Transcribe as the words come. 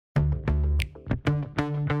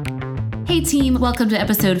Hey team, welcome to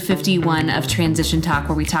episode 51 of Transition Talk,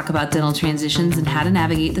 where we talk about dental transitions and how to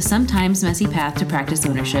navigate the sometimes messy path to practice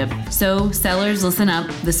ownership. So sellers, listen up.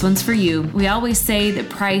 This one's for you. We always say that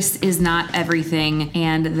price is not everything,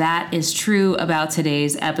 and that is true about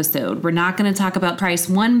today's episode. We're not going to talk about price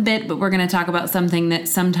one bit, but we're going to talk about something that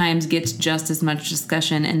sometimes gets just as much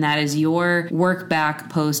discussion, and that is your work back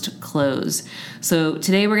post-close. So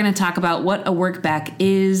today we're going to talk about what a work back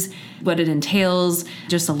is, what it entails,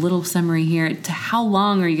 just a little summary here to how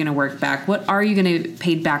long are you going to work back? What are you going to get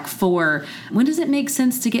paid back for? When does it make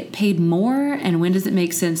sense to get paid more? And when does it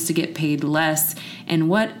make sense to get paid less? And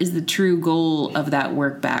what is the true goal of that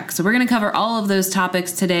work back? So we're going to cover all of those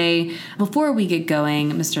topics today. Before we get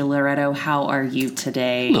going, Mr. Loretto, how are you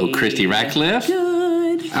today? Hello, Christy Ratcliffe.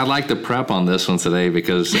 Good. I like the prep on this one today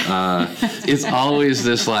because it's always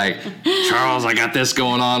this like, Charles, I got this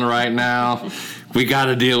going on right now. We got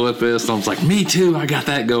to deal with this. I was like, me too. I got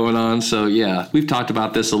that going on. So yeah, we've talked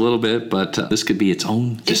about this a little bit, but this could be its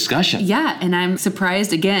own discussion. Yeah, and I'm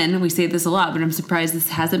surprised, again, we say this a lot, but I'm surprised this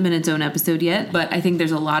hasn't been its own episode yet. But I think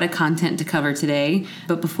there's a lot of content to cover today.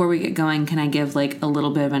 But before we get going, can I give like a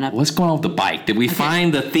little bit of an update? What's going on with the bike? Did we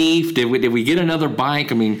find the thief? Did we get another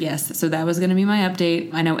bike? I mean, yes, so that was going to be my update.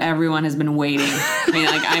 I know everyone has been waiting. I mean,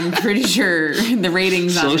 like, I'm pretty sure the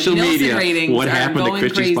ratings on social media, ratings what happened to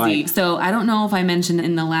Christy's bike? So I don't know if I mentioned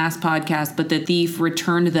in the last podcast, but the thief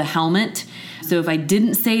returned the helmet. So if I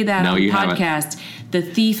didn't say that on the podcast, the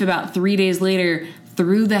thief about 3 days later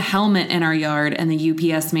threw the helmet in our yard, and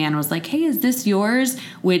the UPS man was like, hey, is this yours?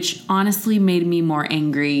 Which honestly made me more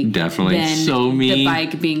angry. Definitely. Than so mean. The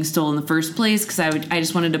bike being stolen in the first place, because I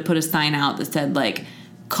just wanted to put a sign out that said, like,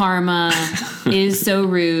 karma is so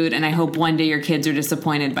rude, and I hope one day your kids are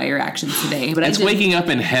disappointed by your actions today. But it's waking up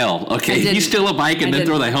in hell, okay? You steal a bike and then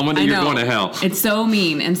throw the helmet and you're going to hell. It's so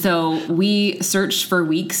mean. And so we searched for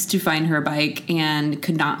weeks to find her a bike and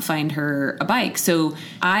could not find her a bike. So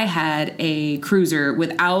I had a cruiser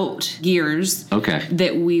without gears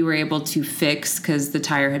that we were able to fix because the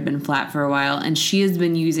tire had been flat for a while. And she has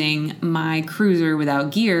been using my cruiser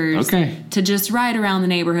without gears to just ride around the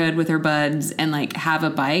neighborhood with her buds and like have a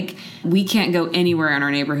bike. We can't go anywhere in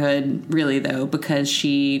our neighborhood, really, though, because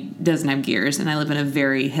she doesn't have gears, and I live in a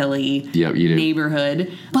very hilly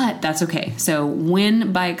neighborhood. But that's okay. So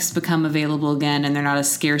when bikes become available again and they're not a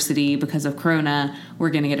scarcity because of Corona,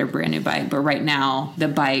 we're going to get a brand new bike. But right now, the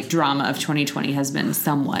bike drama of 2020 has been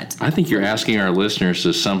somewhat. I think you're asking our listeners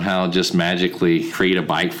to somehow just magically create a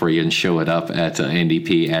bike for you and show it up at an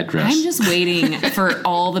NDP address. I'm just waiting for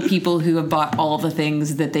all the people who have bought all the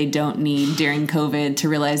things that they don't need during COVID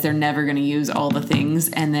to realize they're never going to use all the things,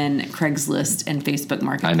 and then Craigslist and Facebook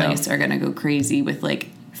Marketplace are going to go crazy with like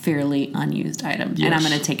fairly unused items. Yes. And I'm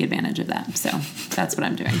going to take advantage of that. So that's what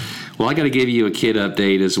I'm doing. Well, I got to give you a kid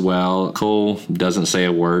update as well. Cole doesn't say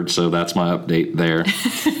a word, so that's my update there.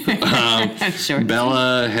 Sure.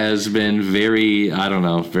 Bella has been very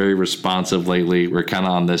responsive lately. We're kind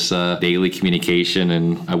of on this daily communication,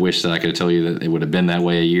 and I wish that I could tell you that it would have been that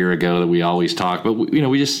way a year ago that we always talk. But,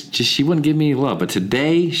 we just she wouldn't give me love. But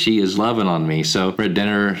today she is loving on me. So we're at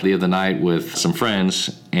dinner the other night with some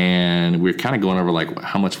friends, and we're kind of going over like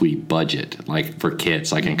how much we budget like for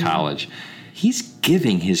kids, like in college. He's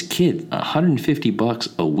giving his kid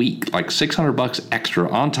 $150 a week, like $600 extra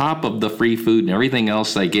on top of the free food and everything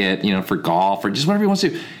else they get, for golf or just whatever he wants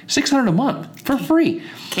to do. $600 a month for free.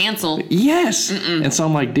 Cancel. Yes. And so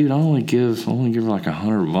I'm like, dude, I only give like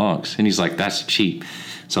 $100. And he's like, that's cheap.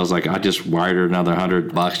 So I was like, I just wired her another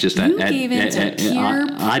 $100 just you gave it to peer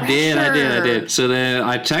pressure. I did. So then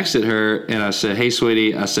I texted her and I said, hey,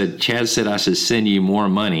 sweetie, I said, Chad said send you more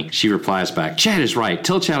money. She replies back, Chad is right.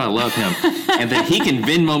 Tell Chad I love him and that he can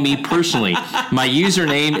Venmo me personally. My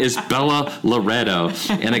username is Bella Loretto.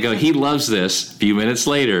 And I go, he loves this. A few minutes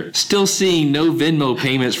later, still seeing no Venmo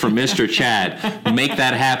payments from Mr. Chad. Make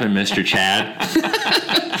that happen, Mr. Chad.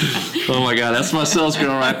 Oh my God, that's my sales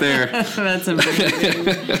girl right there. That's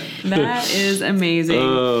amazing. That is amazing.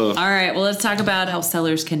 All right, well, let's talk about how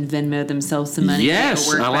sellers can Venmo themselves some money.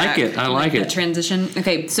 Yes, I like it. I like it. Transition.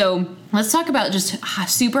 Okay, so let's talk about just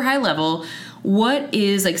super high level. What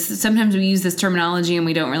is, like, sometimes we use this terminology and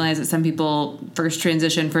we don't realize that some people first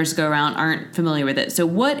go around aren't familiar with it. So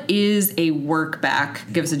what is a work back?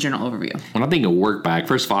 Give us a general overview. When I think of work back,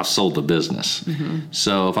 first of all, I sold the business.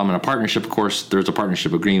 So if I'm in a partnership, of course, there's a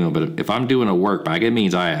partnership agreement. But if I'm doing a work back, it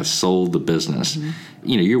means I have sold the business.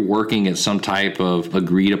 You're working at some type of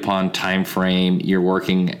agreed upon time frame. You're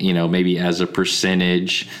working, maybe as a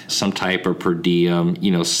percentage, some type of per diem,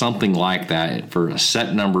 something like that for a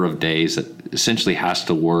set number of days that essentially has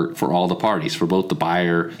to work for all the parties, for both the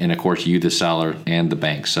buyer and, of course, you, the seller, and the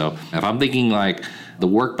bank. So if I'm thinking like the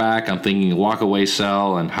work back, I'm thinking walk away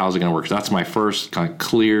sell, and how's it going to work? So that's my first kind of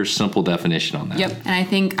clear, simple definition on that. Yep. And I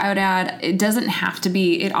think I would add, it doesn't have to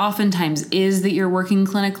be, it oftentimes is that you're working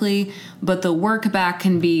clinically, but the work back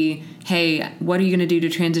can be, hey, what are you going to do to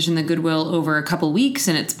transition the goodwill over a couple weeks?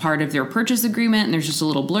 And it's part of their purchase agreement, and there's just a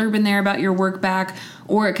little blurb in there about your work back.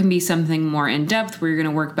 Or it can be something more in depth where you're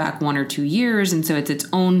going to work back 1 or 2 years. And so it's its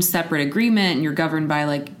own separate agreement, and you're governed by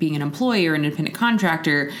like being an employee or an independent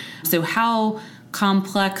contractor. So how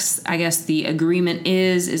complex, I guess, the agreement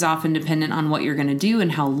is often dependent on what you're going to do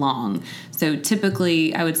and how long. So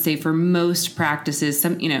typically, I would say for most practices,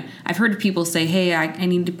 I've heard people say, hey, I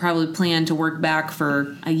need to probably plan to work back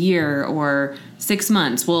for a year or 6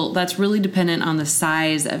 months. Well, that's really dependent on the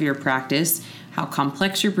size of your practice, how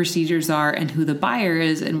complex your procedures are, and who the buyer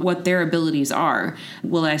is and what their abilities are.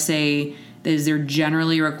 Will I say, is there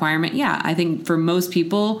generally a requirement? Yeah, I think for most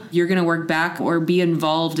people, you're going to work back or be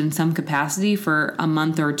involved in some capacity for a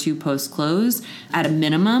month or 2 post-close at a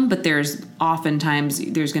minimum, but there's oftentimes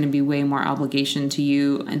going to be way more obligation to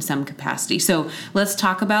you in some capacity. So let's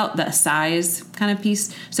talk about the size kind of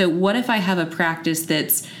piece. So what if I have a practice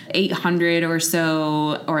that's 800 or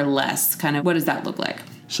so or less? Kind of, what does that look like?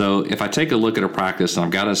 So if I take a look at a practice and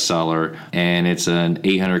I've got a seller and it's an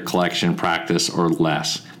 800 collection practice or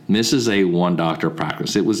less, this is a one doctor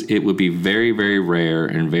practice. It would be very, very rare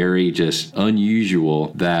and very just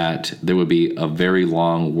unusual that there would be a very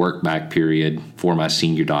long work back period for my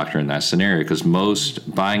senior doctor in that scenario, because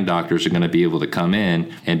most buying doctors are going to be able to come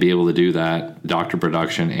in and be able to do that doctor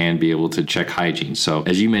production and be able to check hygiene. So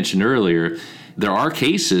as you mentioned earlier, there are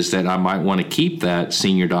cases that I might want to keep that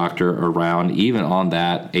senior doctor around even on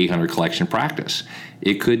that 800 collection practice.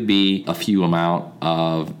 It could be a few amount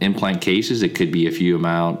of implant cases. It could be a few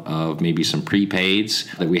amount of maybe some prepaids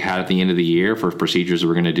that we had at the end of the year for procedures that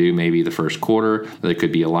we're going to do maybe the first quarter. There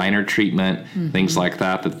could be a liner treatment, things like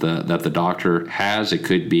that the doctor has. It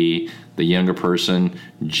could be the younger person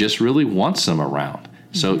just really wants them around.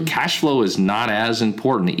 So cash flow is not as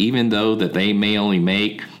important, even though that they may only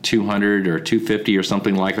make $200 or $250 or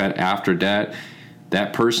something like that after debt.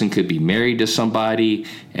 That person could be married to somebody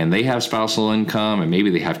and they have spousal income and maybe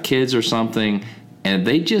they have kids or something, and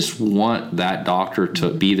they just want that doctor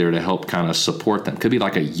to be there to help kind of support them. Could be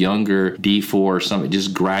like a younger D4 or something,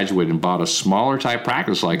 just graduated and bought a smaller type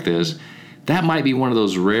practice like this. That might be one of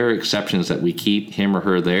those rare exceptions that we keep him or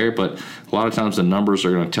her there, but a lot of times the numbers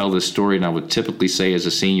are going to tell this story, and I would typically say as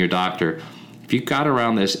a senior doctor, if you've got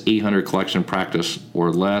around this 800 collection practice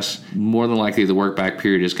or less, more than likely the work back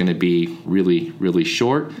period is going to be really, really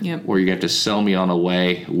short, or you're going to have to sell me on a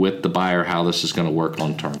way with the buyer how this is going to work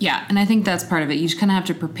long term. Yeah, and I think that's part of it. You just kind of have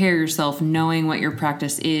to prepare yourself knowing what your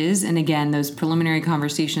practice is. And again, those preliminary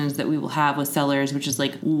conversations that we will have with sellers, which is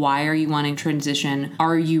like, why are you wanting transition?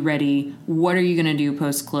 Are you ready? What are you going to do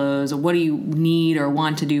post-close? What do you need or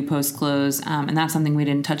want to do post-close? And that's something we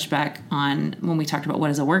didn't touch back on when we talked about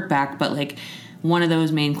what is a work back, but like, one of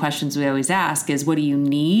those main questions we always ask is, what do you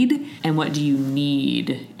need and what do you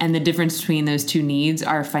need? And the difference between those two needs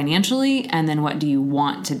are financially, and then what do you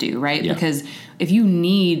want to do, right? Yeah. Because if you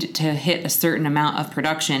need to hit a certain amount of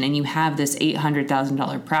production and you have this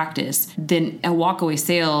 $800,000 practice, then a walkaway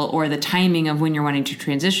sale or the timing of when you're wanting to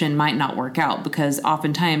transition might not work out, because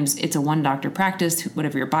oftentimes it's a one doctor practice.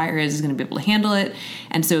 Whatever your buyer is going to be able to handle it.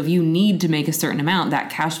 And so if you need to make a certain amount, that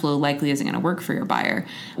cash flow likely isn't going to work for your buyer.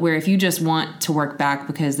 Where if you just want to work back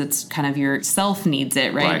because it's kind of your self needs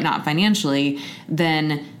it, right? Not financially,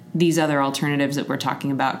 then these other alternatives that we're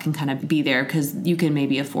talking about can kind of be there, because you can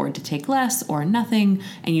maybe afford to take less or nothing,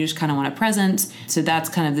 and you just kind of want a presence. So that's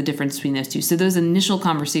kind of the difference between those two. So those initial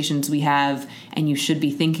conversations we have, and you should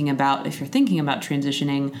be thinking about if you're thinking about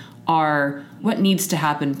transitioning, are what needs to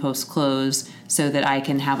happen post-close so that I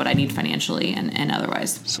can have what I need financially and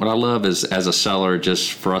otherwise. So what I love is, as a seller,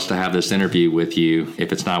 just for us to have this interview with you,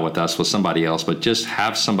 if it's not with us, with somebody else, but just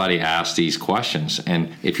have somebody ask these questions.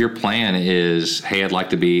 And if your plan is, hey, I'd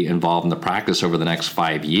like to be involved in the practice over the next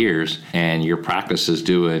 5 years, and your practice is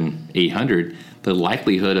doing 800, the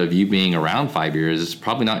likelihood of you being around 5 years is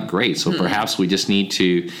probably not great. So perhaps we just need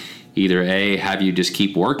to either have you just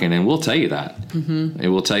keep working, and we'll tell you that. And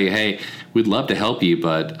we'll tell you, hey, we'd love to help you,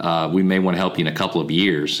 but we may want to help you in a couple of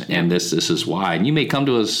years, and this is why. And you may come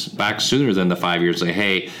to us back sooner than the 5 years and say,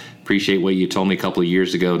 hey, appreciate what you told me a couple of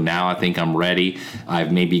years ago. Now I think I'm ready.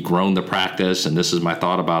 I've maybe grown the practice, and this is my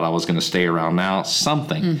thought about I was going to stay around now,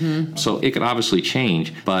 something. So it could obviously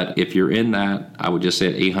change. But if you're in that, I would just say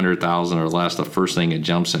at 800,000 or less, the first thing that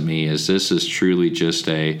jumps at me is this is truly just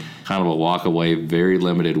a kind of a walk away, very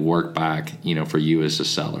limited work back, for you as a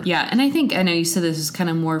seller. Yeah. And I know you said this is kind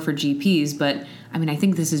of more for GPs, but I mean, I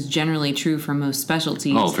think this is generally true for most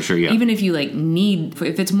specialties. Oh, for sure, yeah. Even if you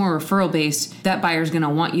if it's more referral based, that buyer's going to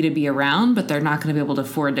want you to be around, but they're not going to be able to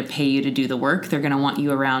afford to pay you to do the work. They're going to want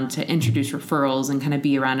you around to introduce referrals and kind of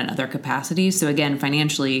be around in other capacities. So again,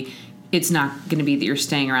 financially, it's not going to be that you're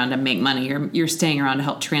staying around to make money. You're staying around to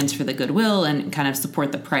help transfer the goodwill and kind of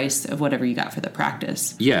support the price of whatever you got for the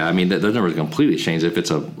practice. Yeah, I mean, the numbers completely change. If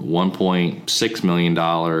it's a $1.6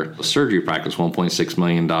 million surgery practice, $1.6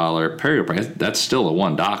 million perio practice, that's still a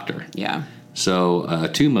one doctor. Yeah. So a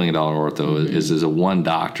 $2 million ortho is a one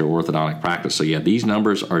doctor orthodontic practice. So yeah, these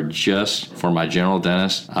numbers are just for my general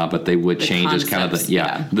dentist, but they would change as kind of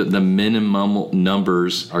the minimum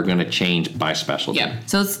numbers are going to change by specialty. Yeah.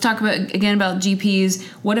 So let's talk about GPs.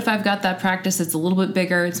 What if I've got that practice that's a little bit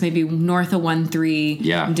bigger? It's maybe north of 1.3.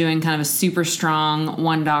 Yeah. I'm doing kind of a super strong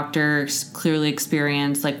one doctor, clearly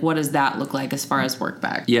experienced. Like, what does that look like as far as work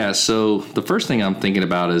back? Yeah. So the first thing I'm thinking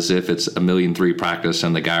about is if it's $1.3 million practice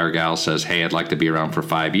and the guy or gal says, hey, I'd like to be around for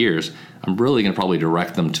 5 years, I'm really going to probably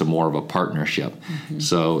direct them to more of a partnership.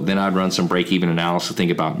 So then I'd run some break-even analysis to think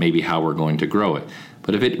about maybe how we're going to grow it.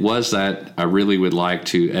 But if it was that I really would like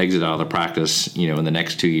to exit out of the practice, in the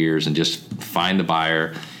next 2 years and just find the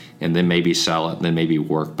buyer and then maybe sell it, and then maybe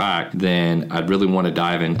work back, then I'd really want to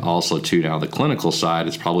dive in also to now the clinical side.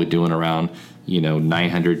 It's probably doing around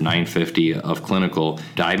 900, 950 of clinical,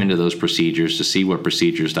 dive into those procedures to see what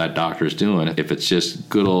procedures that doctor is doing. If it's just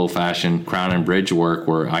good old-fashioned crown and bridge work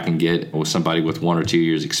where I can get with somebody with 1 or 2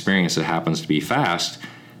 years experience that happens to be fast,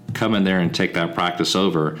 come in there and take that practice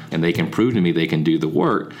over, and they can prove to me they can do the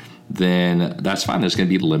work, then that's fine. There's going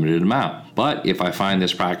to be a limited amount. But if I find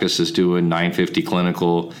this practice is doing 950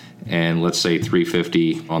 clinical and let's say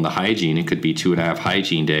 350 on the hygiene, it could be 2.5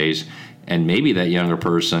 hygiene days, and maybe that younger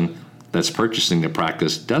person that's purchasing the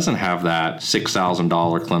practice doesn't have that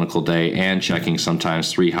 $6,000 clinical day and checking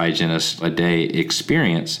sometimes 3 hygienists a day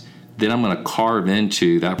experience, then I'm going to carve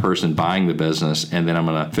into that person buying the business, and then I'm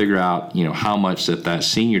going to figure out, how much that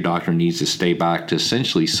senior doctor needs to stay back to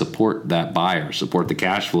essentially support that buyer, support the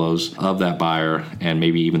cash flows of that buyer, and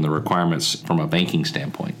maybe even the requirements from a banking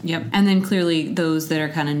standpoint. Yep. And then clearly those that are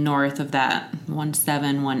kind of north of that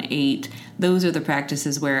 1.7, 1.8, those are the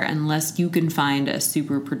practices where unless you can find a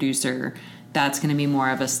super producer, that's going to be more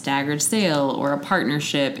of a staggered sale or a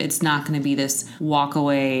partnership. It's not going to be this walk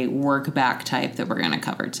away, work back type that we're going to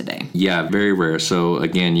cover today. Yeah, very rare. So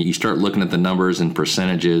again, you start looking at the numbers and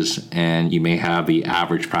percentages, and you may have the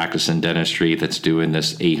average practice in dentistry that's doing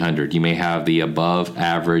this 800. You may have the above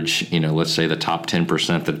average, let's say the top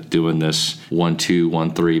 10% that's doing this 1.2,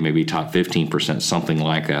 1.3, maybe top 15%, something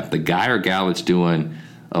like that. The guy or gal that's doing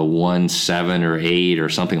a 1.7 or 8 or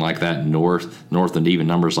something like that, north and even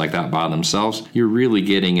numbers like that by themselves, you're really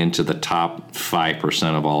getting into the top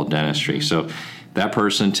 5% of all dentistry. So that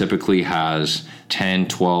person typically has 10,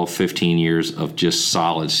 12, 15 years of just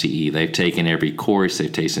solid CE. They've taken every course,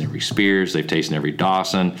 they've taken every Spears, they've taken every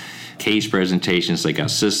Dawson, case presentations, they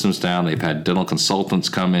got systems down, they've had dental consultants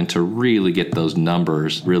come in to really get those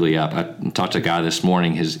numbers really up. I talked to a guy this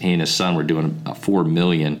morning, he and his son were doing $4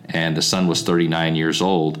 million, and the son was 39 years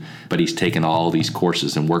old, but he's taken all these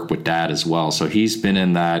courses and worked with dad as well. So he's been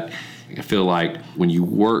in that. I feel like when you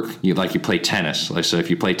work, you play tennis. So if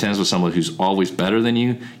you play tennis with someone who's always better than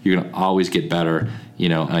you, you're going to always get better,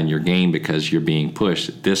 on your game because you're being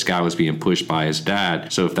pushed. This guy was being pushed by his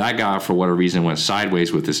dad. So if that guy, for whatever reason, went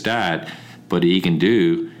sideways with his dad, but he can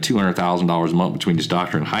do $200,000 a month between his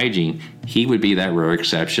doctor and hygiene, he would be that rare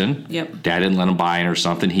exception. Yep. Dad didn't let him buy in or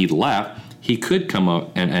something. He left. He could come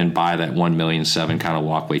up and buy that $1.7 million kind of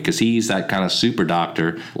walkway because he's that kind of super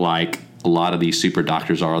doctor like a lot of these super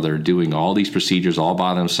doctors are. They're doing all these procedures all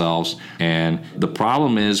by themselves. And the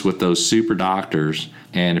problem is with those super doctors,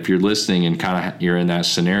 and if you're listening and kind of you're in that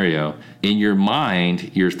scenario, in your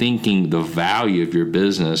mind, you're thinking the value of your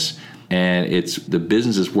business, and it's the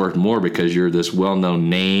business is worth more because you're this well-known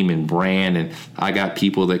name and brand, and I got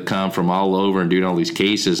people that come from all over and doing all these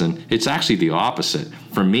cases, and it's actually the opposite.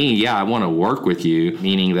 For me, yeah, I want to work with you,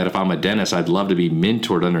 meaning that if I'm a dentist, I'd love to be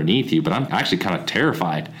mentored underneath you, but I'm actually kind of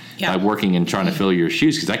terrified by working and trying to fill your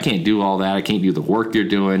shoes because I can't do all that. I can't do the work you're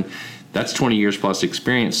doing. That's 20 years plus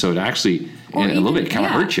experience, so it actually and a little bit kind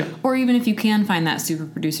of hurt you. Or even if you can find that super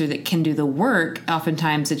producer that can do the work,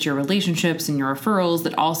 oftentimes it's your relationships and your referrals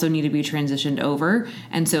that also need to be transitioned over.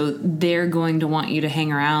 And so they're going to want you to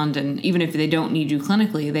hang around, and even if they don't need you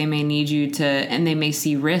clinically, they may need you to, and they may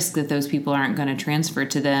see risk that those people aren't going to transfer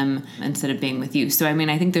to them instead of being with you. So, I mean,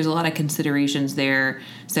 I think there's a lot of considerations there.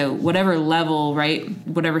 So whatever level, right,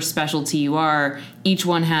 whatever specialty you are, each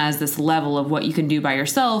one has this level of what you can do by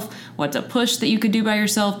yourself, what's a push that you could do by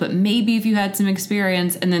yourself, but maybe if you had some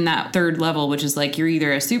experience, and then that third level, which is like you're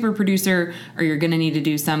either a super producer or you're going to need to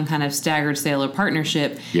do some kind of staggered sale or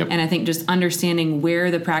partnership. Yep. And I think just understanding where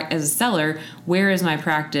as a seller, where is my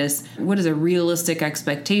practice, what is a realistic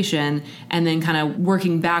expectation, and then kind of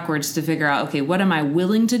working backwards to figure out, okay, what am I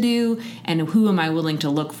willing to do and who am I willing to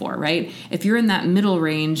look for, right? If you're in that middle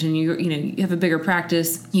range and you have a bigger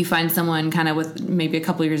practice, you find someone kind of with maybe a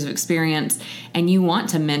couple years of experience and you want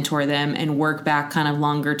to mentor them and work back kind of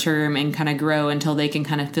longer term and kind of grow until they can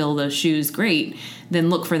kind of fill those shoes, great, then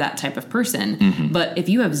look for that type of person. Mm-hmm. But if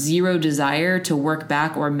you have zero desire to work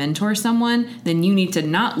back or mentor someone, then you need to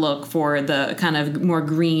not look for the kind of more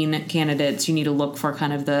green candidates. You need to look for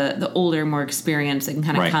kind of the older, more experienced that can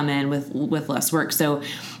kind of come in with less work. So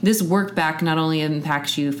this work back not only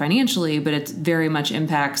impacts you financially, but it very much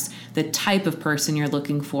impacts the type of person you're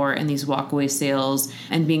looking for in these walkaway sales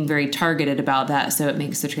and being very targeted about that, so it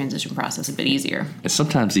makes the transition process a bit easier. And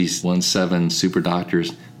sometimes these 1-7 super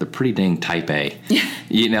doctors, they're pretty dang type A.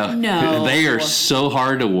 No. They are so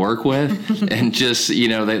hard to work with, and just,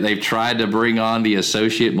 they've tried to bring on the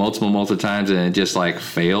associate multiple times and it just like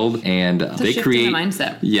failed. And they create the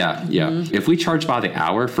mindset. Yeah. Mm-hmm. If we charge by the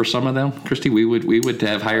hour for some of them, Christy, we would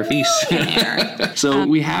have higher fees. So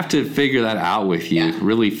we have to figure that out with you.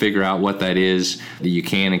 Really figure out what that is that you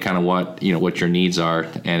can, and kind of what your needs are.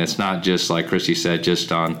 And it's not just like Christy said,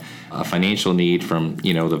 just on a financial need from,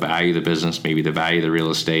 the value of the business, maybe the value of the real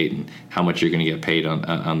estate and how much you're going to get paid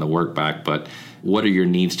on the work back. But what are your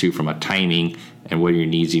needs too from a timing, and what are your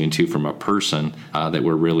needs even too from a person that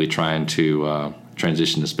we're really trying to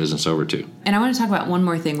transition this business over to. And I want to talk about one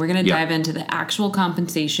more thing. We're going to dive into the actual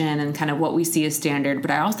compensation and kind of what we see as standard,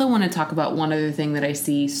 but I also want to talk about one other thing that I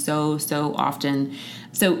see so often.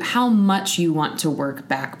 So how much you want to work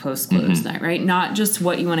back post-close night, right? Not just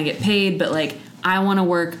what you want to get paid, but like, I want to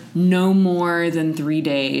work no more than 3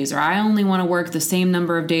 days, or I only want to work the same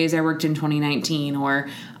number of days I worked in 2019, or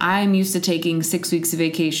I'm used to taking 6 weeks of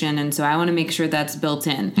vacation, and so I want to make sure that's built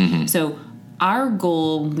in. Mm-hmm. So our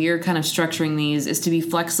goal, we're kind of structuring these, is to be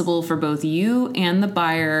flexible for both you and the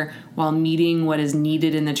buyer while meeting what is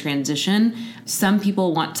needed in the transition. Some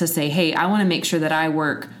people want to say, hey, I want to make sure that I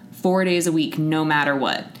work 4 days a week no matter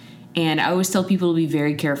what. And I always tell people to be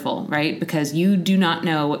very careful, right? Because you do not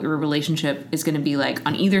know what your relationship is going to be like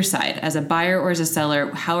on either side. As a buyer or as a seller,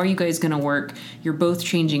 how are you guys going to work? You're both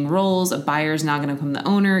changing roles. A buyer is now going to become the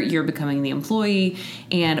owner. You're becoming the employee.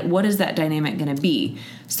 And what is that dynamic going to be?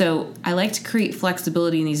 So I like to create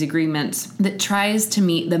flexibility in these agreements that tries to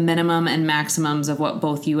meet the minimum and maximums of what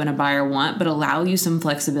both you and a buyer want, but allow you some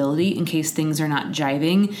flexibility in case things are not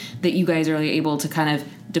jiving, that you guys are able to kind of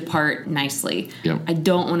depart nicely. Yep. I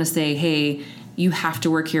don't want to say, hey, you have to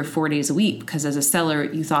work here 4 days a week because as a seller,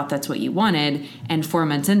 you thought that's what you wanted. And 4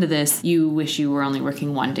 months into this, you wish you were only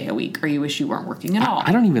working 1 day a week, or you wish you weren't working at all.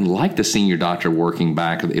 I don't even like the senior doctor working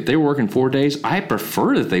back. If they were working 4 days, I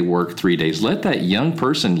prefer that they work 3 days. Let that young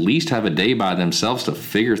person at least have a day by themselves to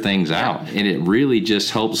figure things out. And it really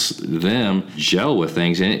just helps them gel with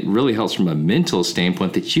things. And it really helps from a mental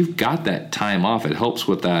standpoint that you've got that time off. It helps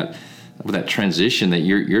with that transition that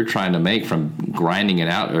you're trying to make from grinding it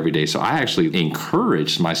out every day. So I actually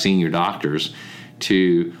encourage my senior doctors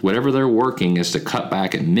to, whatever they're working, is to cut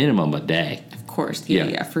back at minimum a day. Of course.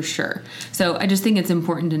 Yeah, for sure. So I just think it's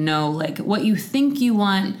important to know, like, what you think you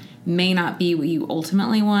want may not be what you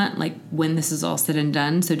ultimately want, like when this is all said and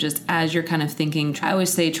done. So just as you're kind of thinking, I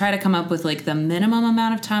always say, try to come up with like the minimum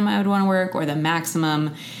amount of time I would want to work or the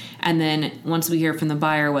maximum. And then once we hear from the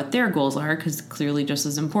buyer what their goals are, because clearly just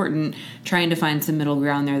as important, trying to find some middle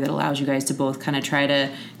ground there that allows you guys to both kind of try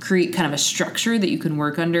to create kind of a structure that you can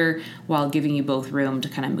work under while giving you both room to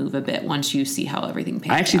kind of move a bit once you see how everything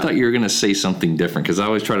pans out. I actually thought you were going to say something different, because I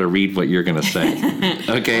always try to read what you're going to say.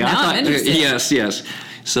 Okay. Well, I'm interested. Yes.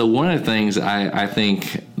 So one of the things I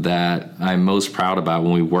think that I'm most proud about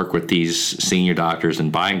when we work with these senior doctors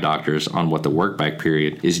and buying doctors on what the work back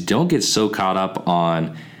period is, don't get so caught up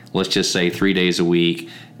on, let's just say 3 days a week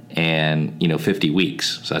and 50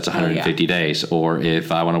 weeks. So that's 150 days. Or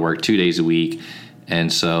if I want to work 2 days a week,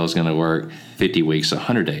 and so it's going to work 50 weeks,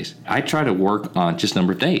 100 days. I try to work on just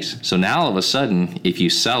number of days. So now all of a sudden, if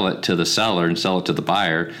you sell it to the seller and sell it to the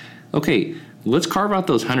buyer, okay, let's carve out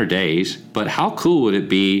those 100 days, but how cool would it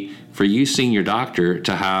be for you seeing your doctor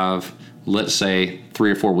to have, let's say,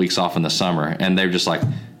 3 or 4 weeks off in the summer, and they're just like,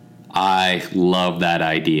 I love that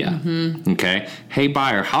idea. Okay. Hey,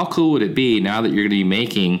 buyer, how cool would it be now that you're going to be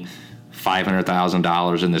making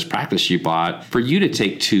 $500,000 in this practice you bought for you to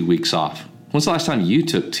take 2 weeks off? When's the last time you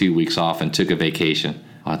took 2 weeks off and took a vacation?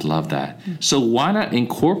 I'd love that. So why not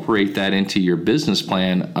incorporate that into your business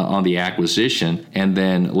plan on the acquisition? And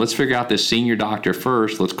then let's figure out this senior doctor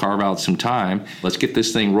first. Let's carve out some time. Let's get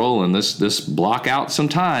this thing rolling. Let's block out some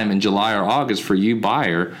time in July or August for you,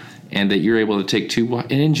 buyer, and that you're able to take 2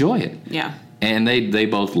 and enjoy it. Yeah. And they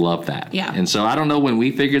both love that. Yeah. And so I don't know when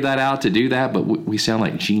we figured that out to do that, but we sound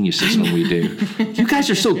like geniuses when we do. You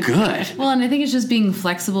guys are so good. Well, and I think it's just being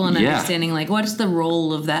flexible and understanding, like, what's the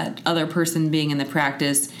role of that other person being in the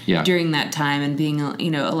practice during that time, and being,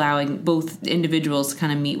 allowing both individuals to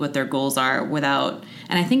kind of meet what their goals are without.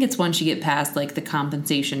 And I think it's once you get past, like, the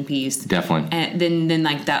compensation piece. Definitely. And then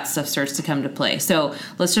like, that stuff starts to come to play. So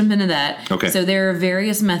let's jump into that. Okay. So there are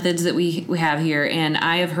various methods that we have here, and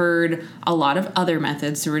I have heard a lot of other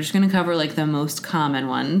methods. So we're just going to cover, like, the most common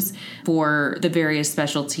ones for the various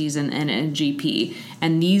specialties in GP.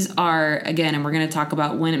 And these are, again, and we're going to talk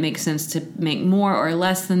about when it makes sense to make more or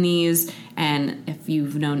less than these. And if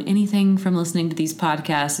you've known anything from listening to these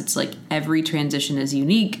podcasts, it's like every transition is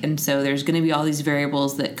unique. And so there's going to be all these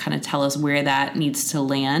variables that kind of tell us where that needs to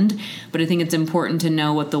land. But I think it's important to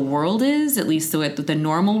know what the world is, at least what the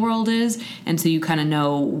normal world is. And so you kind of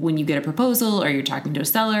know when you get a proposal or you're talking to a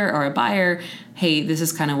seller or a buyer, hey, this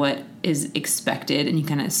is kind of what is expected, and you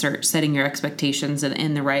kind of start setting your expectations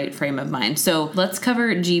in the right frame of mind. So let's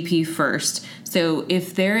cover GP first. So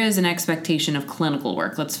if there is an expectation of clinical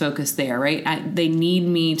work, let's focus there, right? They need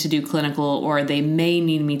me to do clinical, or they may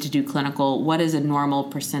need me to do clinical. What is a normal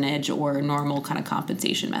percentage or a normal kind of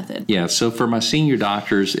compensation method? Yeah, so for my senior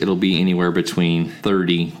doctors, it'll be anywhere between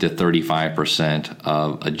 30 to 35%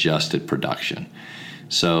 of adjusted production.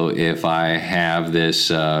 So if I have this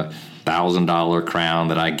 $1,000 crown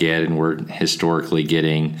that I get, and we're historically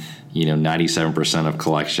getting 97% of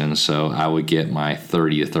collections, so I would get my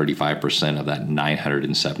 30 to 35% of that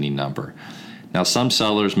 970 number. Now, some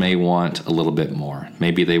sellers may want a little bit more.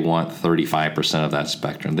 Maybe they want 35% of that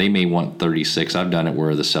spectrum. They may want 36. I've done it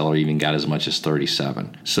where the seller even got as much as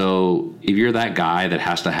 37. So if you're that guy that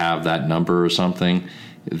has to have that number or something,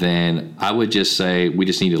 then I would just say we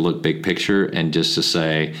just need to look big picture, and just to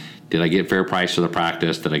say, did I get fair price for the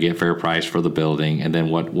practice? Did I get fair price for the building? And then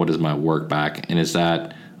what is my work back? And is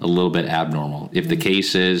that a little bit abnormal? If the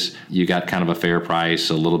case is you got kind of a fair price,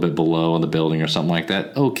 a little bit below on the building or something like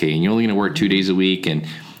that, okay, and you're only going to work 2 days a week and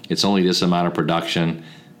it's only this amount of production,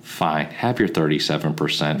 fine, have your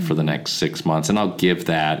 37% for the next 6 months. And I'll give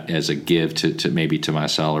that as a give to maybe to my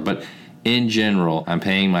seller. But in general, I'm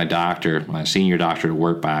paying my doctor, my senior doctor, to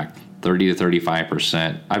work back 30 to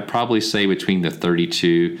 35%. I'd probably say between the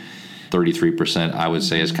 33%, I would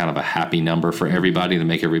say, is kind of a happy number for everybody, to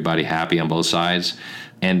make everybody happy on both sides.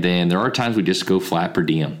 And then there are times we just go flat per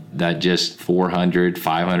diem, that just 400,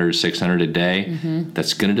 500, 600 a day.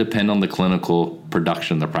 That's going to depend on the clinical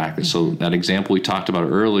production of the practice. So that example we talked about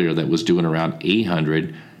earlier that was doing around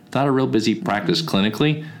 800, not a real busy practice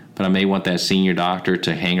clinically, but I may want that senior doctor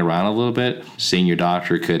to hang around a little bit. Senior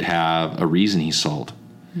doctor could have a reason he sold.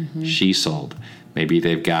 She sold. Maybe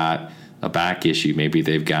they've got a back issue. Maybe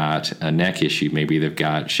they've got a neck issue. Maybe they've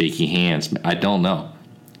got shaky hands. I don't know.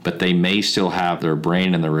 But they may still have their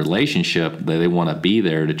brain and their relationship that they want to be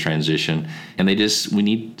there to transition. And we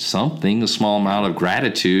need something, a small amount of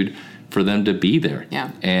gratitude for them to be there.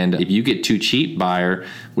 Yeah. And if you get too cheap, buyer,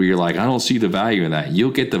 where you're like, I don't see the value in that,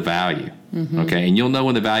 you'll get the value. Okay. And you'll know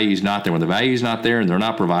when the value is not there. When the value is not there and they're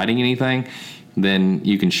not providing anything, then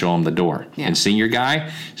you can show them the door. Yeah. And senior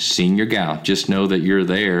guy, senior gal, just know that you're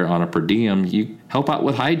there on a per diem. You help out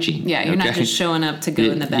with hygiene. Yeah, you're not just showing up to go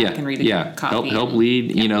in the back and read a copy. Help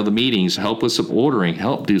lead, the meetings, help with some ordering,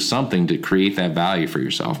 help do something to create that value for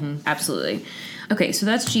yourself. Absolutely. Okay, so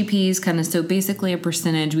that's GPs kind of, so basically a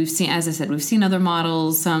percentage. We've seen, as I said, we've seen other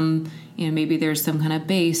models, some, maybe there's some kind of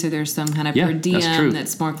base or there's some kind of per diem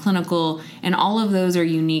that's more clinical, and all of those are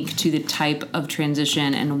unique to the type of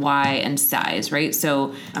transition and why and size, right?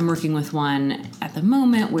 So I'm working with one at the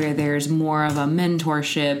moment where there's more of a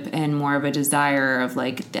mentorship and more of a desire of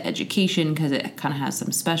like the education, because it kind of has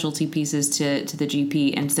some specialty pieces to the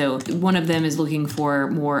GP. And so one of them is looking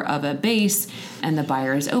for more of a base, and the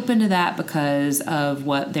buyer is open to that because of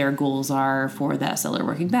what their goals are for that seller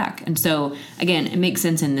working back. And so again, it makes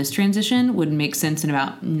sense in this transition, would make sense in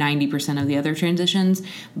about 90% of the other transitions.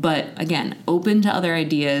 But again, open to other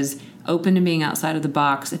ideas, open to being outside of the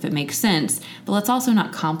box if it makes sense, but let's also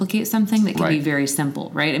not complicate something that can be very simple,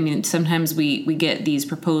 right? I mean, sometimes we get these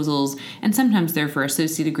proposals, and sometimes they're for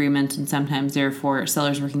associate agreements, and sometimes they're for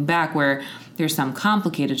sellers working back, where there's some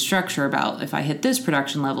complicated structure about if I hit this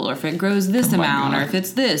production level, or if it grows this amount, or if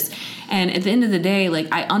it's this. And at the end of the day, like,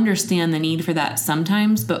 I understand the need for that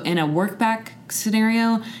sometimes, but in a work back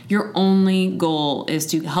scenario, your only goal is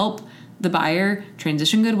to help the buyer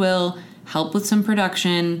transition goodwill, help with some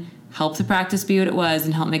production, help the practice be what it was,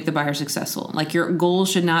 and help make the buyer successful. Like, your goal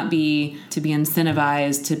should not be to be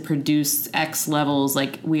incentivized to produce X levels.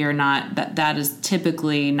 Like, we are not, that is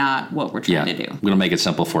typically not what we're trying to do. We're going to make it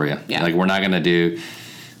simple for you. Yeah. Like, we're not going to do,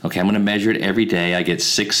 okay, I'm going to measure it every day. I get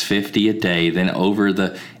 $650 a day. Then over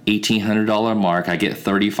the $1,800 mark, I get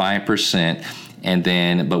 35%. And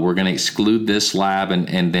then, but we're going to exclude this lab. And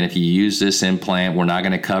then if you use this implant, we're not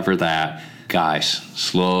going to cover that. Guys,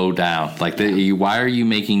 slow down. Like, why are you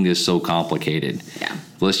making this so complicated? Yeah.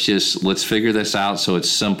 Let's figure this out so it's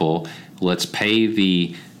simple. Let's pay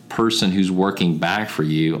the person who's working back for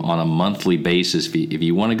you on a monthly basis. If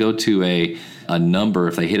you want to go to a number,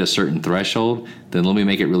 if they hit a certain threshold, then let me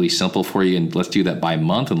make it really simple for you, and let's do that by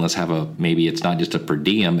month, and let's have maybe it's not just a per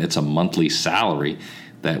diem, it's a monthly salary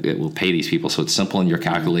that it will pay these people. So it's simple in your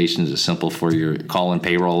calculations. It's simple for your call and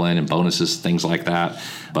payroll in and bonuses, things like that.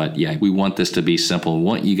 But yeah, we want this to be simple. We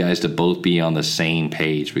want you guys to both be on the same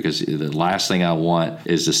page, because the last thing I want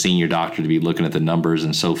is the senior doctor to be looking at the numbers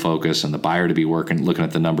and so focused, and the buyer to be looking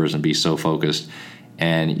at the numbers and be so focused.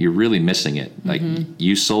 And you're really missing it. Like,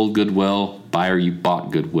 you sold goodwill, buyer, you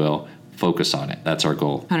bought goodwill. Focus on it. That's our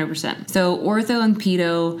goal. 100%. So ortho and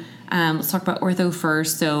pedo. Let's talk about ortho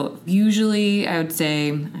first. So usually I would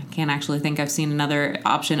say, I can't actually think I've seen another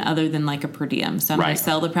option other than like a per diem. So I'm going to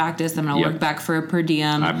sell the practice. I'm going to work back for a per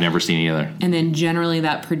diem. I've never seen any other. And then generally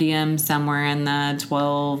that per diem somewhere in the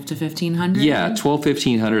 12 to 1,500. Yeah, 12,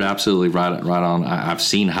 1,500, absolutely right on. I've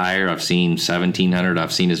seen higher. I've seen 1,700.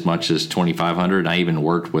 I've seen as much as 2,500. I even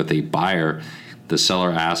worked with a buyer. The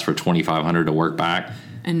seller asked for 2,500 to work back.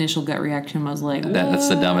 Initial gut reaction was like, that's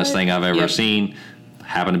the dumbest thing I've ever seen.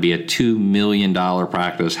 Happened to be a $2 million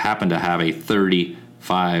practice, happened to have a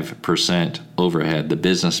 35% overhead. The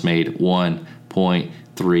business made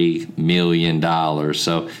 $1.3 million.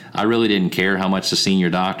 So I really didn't care how much the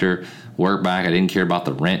senior doctor worked back. I didn't care about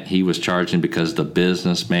the rent he was charging, because the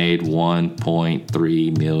business made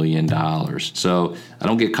 $1.3 million. So I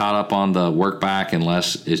don't get caught up on the work back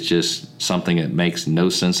unless it's just something that makes no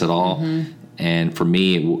sense at all. And for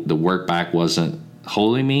me, the work back wasn't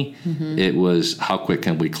holding me. It was, how quick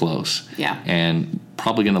can we close? Yeah. And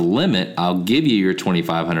probably going to limit, I'll give you your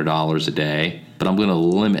 $2,500 a day, but I'm going to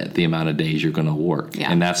limit the amount of days you're going to work.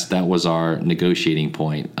 Yeah. And that was our negotiating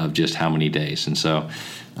point of just how many days. And so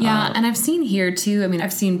and I've seen here too, I mean,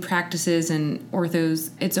 I've seen practices and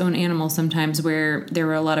orthos, its own animal sometimes, where there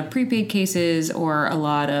were a lot of prepaid cases, or a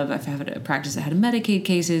lot of, I've had a practice that had Medicaid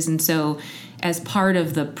cases. And so as part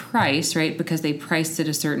of the price, right, because they priced it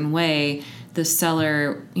a certain way, the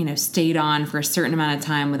seller, stayed on for a certain amount of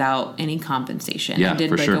time without any compensation. Yeah, I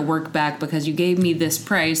did a work back because you gave me this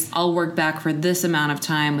price. I'll work back for this amount of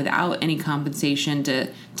time without any compensation to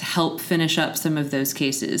help finish up some of those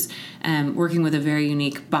cases. Working with a very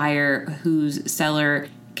unique buyer whose seller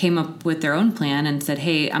came up with their own plan and said,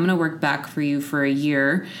 hey, I'm going to work back for you for a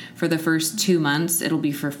year. For the first 2 months, it'll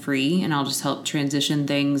be for free, and I'll just help transition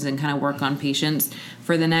things and kind of work on patients.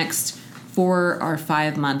 For the next 4 or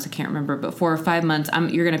 5 months, I can't remember, but 4 or 5 months,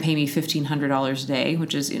 you're going to pay me $1,500 a day,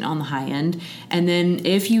 which is on the high end. And then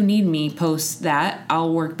if you need me post that,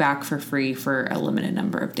 I'll work back for free for a limited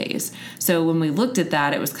number of days. So when we looked at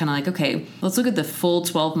that, it was kind of like, okay, let's look at the full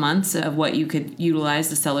 12 months of what you could utilize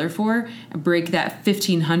the seller for, and break that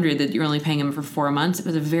 $1,500 that you're only paying him for 4 months. It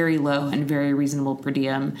was a very low and very reasonable per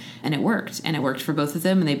diem, and it worked. And it worked for both of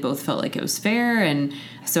them, and they both felt like it was fair. And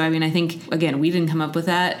so, I mean, I think, again, we didn't come up with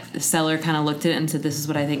that. The seller kind of looked at it and said, this is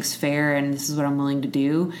what I think is fair, and this is what I'm willing to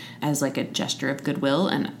do as like a gesture of goodwill,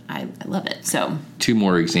 and I love it. So 2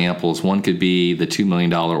 more examples. One could be the $2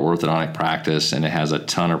 million orthodontic practice, and it has a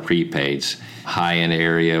ton of prepaids. High-end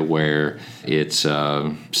area where it's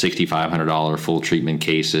 $6,500 full treatment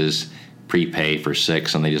cases, prepay for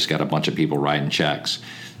 6, and they just got a bunch of people writing checks.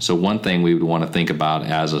 So one thing we would want to think about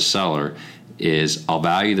as a seller is, I'll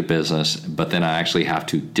value the business, but then I actually have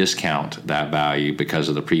to discount that value because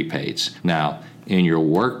of the prepaids. Now, in your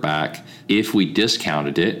work back, if we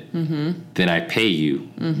discounted it, then I pay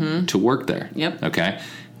you to work there. Yep. Okay.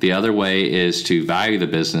 The other way is to value the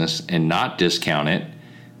business and not discount it,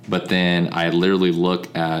 But then I literally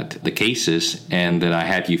look at the cases, and then I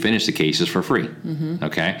have you finish the cases for free.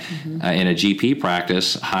 Okay? In a GP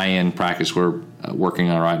practice, high-end practice we're working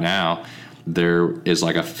on right now, there is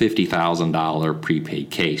like a $50,000 prepaid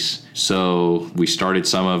case. So we started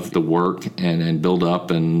some of the work and build up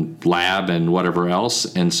and lab and whatever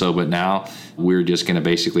else. And so, but now we're just going to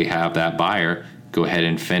basically have that buyer go ahead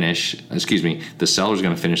and finish, the seller's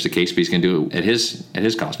going to finish the case, but he's going to do it at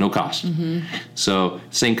his cost, no cost. So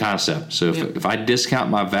same concept. So if I discount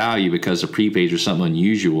my value because the prepaid or something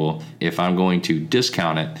unusual, if I'm going to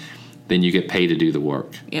discount it, then you get paid to do the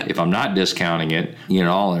work. If I'm not discounting it,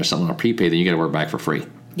 or something on prepaid, then you got to work back for free.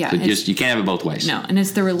 So you can't have it both ways. No, and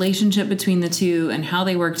it's the relationship between the two and how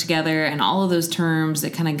they work together and all of those terms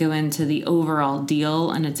that kind of go into the overall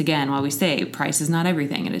deal. And it's, again, why we say price is not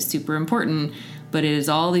everything. It is super important, but it is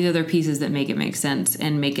all the other pieces that make it make sense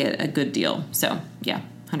and make it a good deal. So,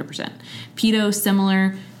 100%. Pedo,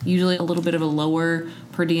 similar, usually a little bit of a lower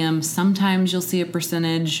per diem. Sometimes you'll see a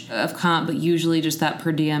percentage of comp, but usually just that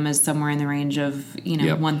per diem is somewhere in the range of,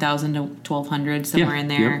 1,000 to 1,200, somewhere in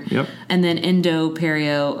there. And then endo,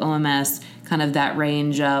 perio, OMS, kind of that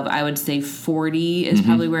range of, I would say 40 is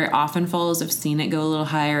probably where it often falls. I've seen it go a little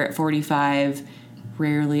higher at 45,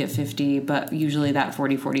 rarely at 50, but usually that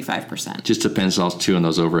 40-45%. Just depends also too on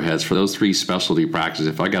those overheads. For those 3 specialty practices,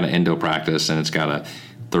 if I got an endo practice and it's got a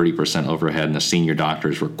 30% overhead and the senior doctor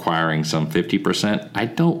is requiring some 50%, I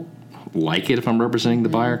don't like it if I'm representing the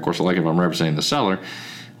buyer. Of course, I like it if I'm representing the seller.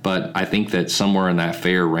 But I think that somewhere in that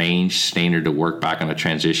fair range, standard to work back on a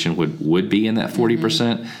transition would be in that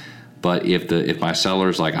 40%. But if my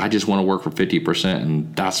seller's like, I just want to work for 50%,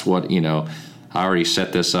 and that's what, I already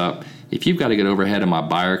set this up. If you've got a good overhead and my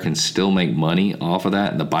buyer can still make money off of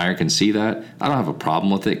that and the buyer can see that, I don't have a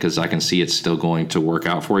problem with it because I can see it's still going to work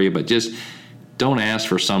out for you. But just don't ask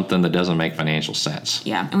for something that doesn't make financial sense.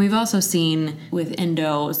 Yeah. And we've also seen with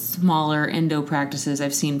smaller endo practices,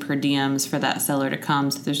 I've seen per diems for that seller to come.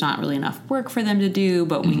 So there's not really enough work for them to do,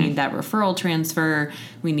 but we need that referral transfer.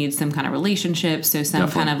 We need some kind of relationship. So some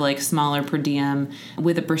kind of like smaller per diem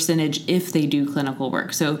with a percentage if they do clinical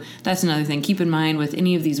work. So that's another thing. Keep in mind with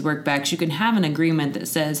any of these work backs, you can have an agreement that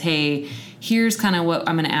says, hey, here's kind of what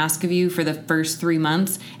I'm going to ask of you for the first 3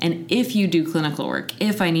 months. And if you do clinical work,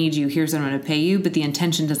 if I need you, here's what I'm going to pay you. But the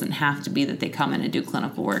intention doesn't have to be that they come in and do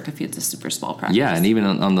clinical work if it's a super small practice. Yeah, and even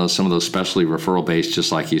on some of those specialty referral based,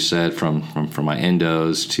 just like you said, from my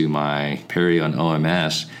endos to my perio and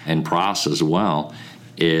OMS and pros as well,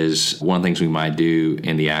 is one of the things we might do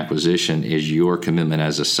in the acquisition is your commitment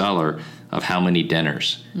as a seller of how many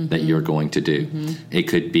dinners that you're going to do. It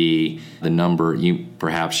could be the number,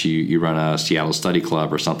 perhaps you run a Seattle Study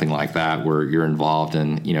Club or something like that where you're involved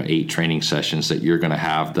in 8 training sessions that you're going to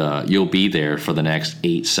have you'll be there for the next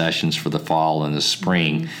 8 sessions for the fall and the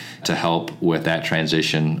spring to help with that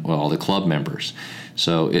transition with all the club members.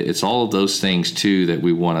 So it's all of those things too that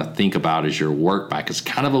we want to think about as your work back. It's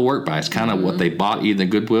kind of a work back. It's kind of what they bought you in the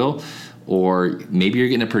Goodwill, or maybe you're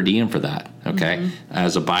getting a per diem for that. Okay.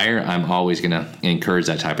 As a buyer, I'm always going to encourage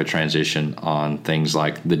that type of transition on things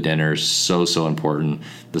like the dinners. So important.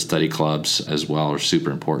 The study clubs as well are super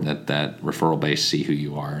important that referral base see who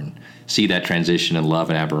you are and see that transition and love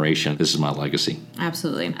and admiration. This is my legacy.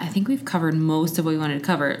 Absolutely. I think we've covered most of what we wanted to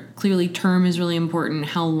cover. Clearly, term is really important.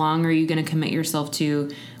 How long are you going to commit yourself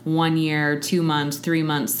to? 1 year, 2 months, 3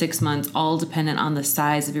 months, 6 months, all dependent on the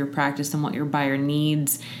size of your practice and what your buyer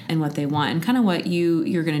needs and what they want and kind of what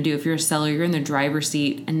you're going to do. If you're a seller, you're in the driver's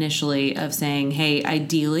seat initially of saying, hey,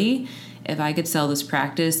 ideally, if I could sell this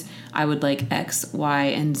practice, I would like X, Y,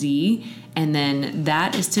 and Z. And then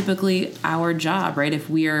that is typically our job, right? If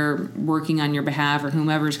we are working on your behalf or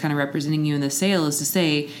whomever's kind of representing you in the sale is to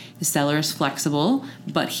say the seller is flexible,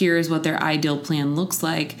 but here's what their ideal plan looks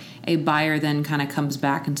like. A buyer then kind of comes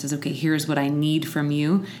back and says, okay, here's what I need from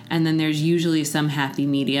you. And then there's usually some happy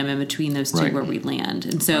medium in between those two where we land.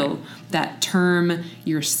 And so that term,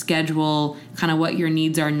 your schedule, kind of what your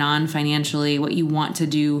needs are non-financially, what you want to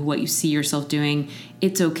do, what you see yourself doing.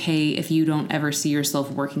 It's okay if you don't ever see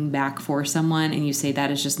yourself working back for someone and you say that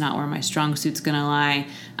is just not where my strong suit's going to lie.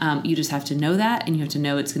 You just have to know that, and you have to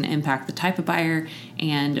know it's going to impact the type of buyer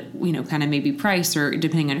and, kind of maybe price or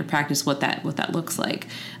depending on your practice, what that looks like.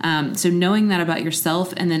 So knowing that about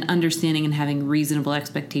yourself and then understanding and having reasonable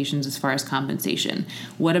expectations as far as compensation.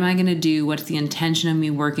 What am I going to do? What's the intention of me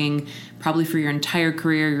working probably for your entire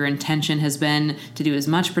career, your intention has been to do as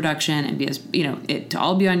much production and be as, to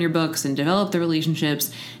all be on your books and develop the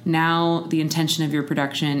relationships. Now the intention of your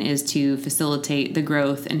production is to facilitate the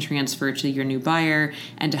growth and transfer to your new buyer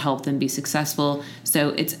and to help them be successful. So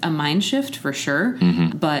it's a mind shift for sure,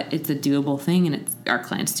 but it's a doable thing, and our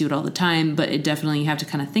clients do it all the time, but it definitely, you have to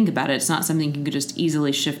kind of think about it. It's not something you could just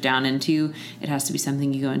easily shift down into. It has to be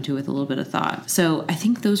something you go into with a little bit of thought. So I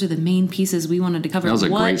think those are the main pieces we wanted to cover. That was a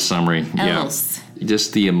great summary. Else? Yeah.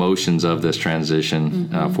 Just the emotions of this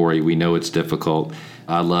transition for you. We know it's difficult.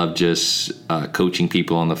 I love just coaching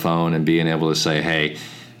people on the phone and being able to say, hey,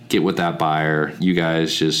 get with that buyer. You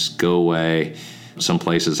guys just go away some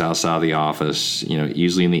places outside of the office,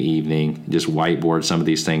 usually in the evening, just whiteboard some of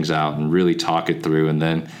these things out and really talk it through, and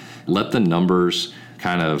then let the numbers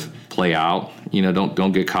kind of play out.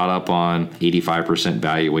 Don't get caught up on 85%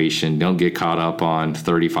 valuation. Don't get caught up on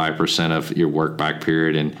 35% of your work back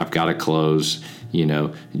period. And I've got to close,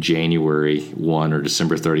 January 1 or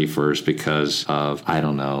December 31st because of,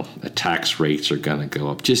 the tax rates are going to go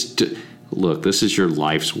up. Look, this is your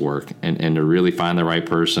life's work, and to really find the right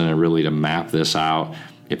person and really to map this out,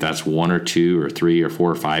 if that's 1 or 2 or 3 or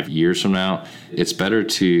 4 or 5 years from now, it's better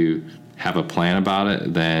to have a plan about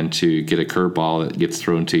it than to get a curveball that gets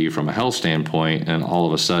thrown to you from a health standpoint, and all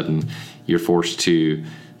of a sudden you're forced to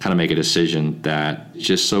kind of make a decision that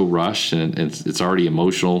just so rushed, and it's already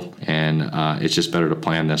emotional, and it's just better to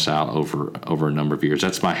plan this out over a number of years.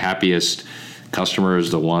 That's my happiest customer,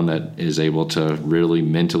 is the one that is able to really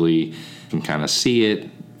mentally can kind of see it.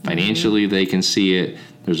 Financially, they can see it.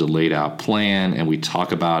 There's a laid out plan, and we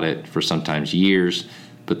talk about it for sometimes years.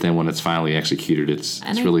 But then when it's finally executed, it's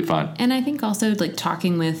really fun. And I think also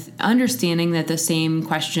understanding that the same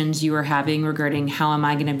questions you are having regarding how am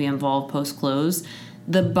I going to be involved post-close,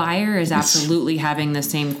 the buyer is absolutely having the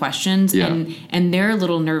same questions, and they're a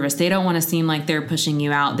little nervous. They don't want to seem like they're pushing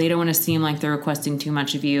you out. They don't want to seem like they're requesting too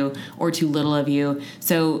much of you or too little of you.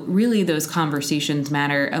 So really those conversations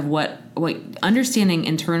matter of what understanding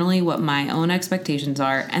internally what my own expectations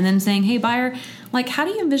are, and then saying, hey, buyer, how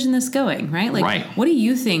do you envision this going, right? What do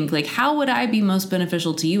you think? How would I be most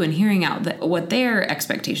beneficial to you? And hearing out what their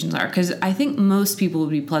expectations are. Because I think most people would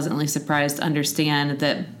be pleasantly surprised to understand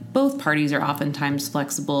that both parties are oftentimes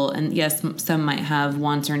flexible, and yes, some might have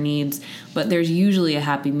wants or needs, but there's usually a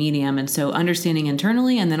happy medium. And so understanding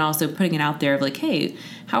internally and then also putting it out there of hey,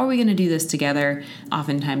 how are we going to do this together?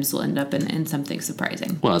 Oftentimes will end up in something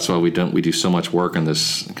surprising. Well, that's why we do so much work in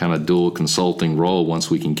this kind of dual consulting role once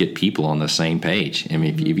we can get people on the same page. I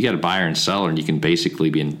mean, if you got a buyer and seller, and you can basically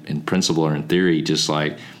be in principle or in theory, just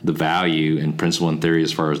like the value in principle and theory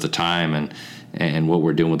as far as the time and what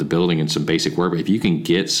we're doing with the building and some basic work. But if you can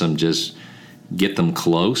get them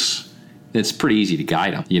close, it's pretty easy to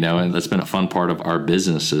guide them, and that's been a fun part of our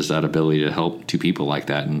business, is that ability to help two people like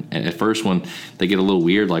that. And at first when they get a little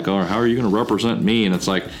weird, oh, how are you going to represent me? And it's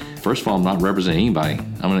first of all, I'm not representing anybody.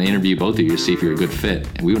 I'm going to interview both of you to see if you're a good fit.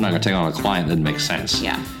 And we're not going to take on a client that doesn't make sense.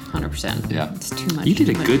 Yeah. 100%. Yeah. It's too much. You did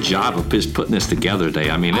a good job of just putting this together today.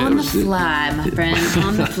 I mean, on the fly, my friend.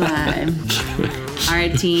 On the fly. All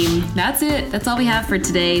right, team. That's it. That's all we have for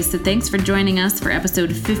today. So thanks for joining us for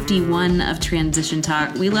episode 51 of Transition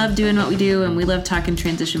Talk. We love doing what we do, and we love talking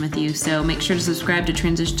transition with you. So make sure to subscribe to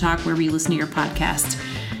Transition Talk wherever you listen to your podcast.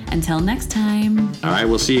 Until next time. All right.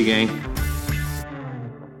 We'll see you, gang.